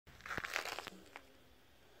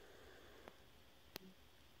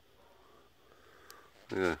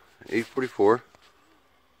Yeah, 8:44.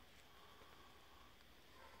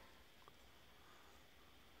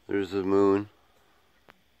 There's the moon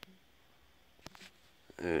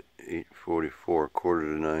at 8:44,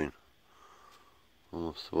 8:45.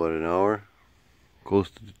 Almost what, an hour?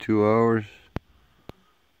 Close to 2 hours.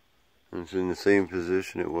 And it's in the same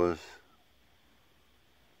position it was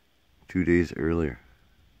 2 days earlier.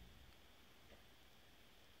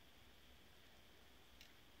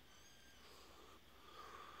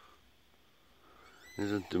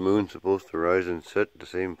 Isn't the moon supposed to rise and set at the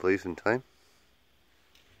same place and time?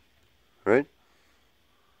 Right?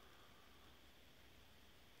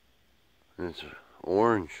 And it's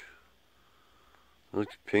orange. It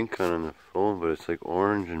looks pink on the phone, but it's like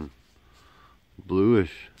orange and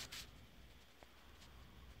bluish.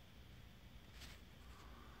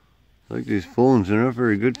 Like these phones, they're not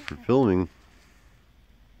very good for filming.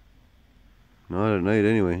 Not at night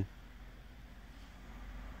anyway.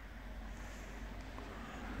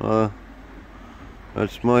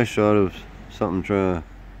 That's my shot of something trying to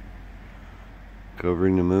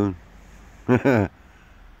covering the moon. Like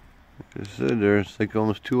I said there, it's like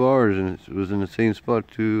almost 2 hours and it was in the same spot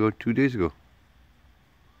 2 days ago.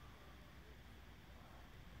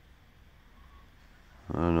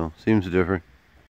 I don't know, seems different.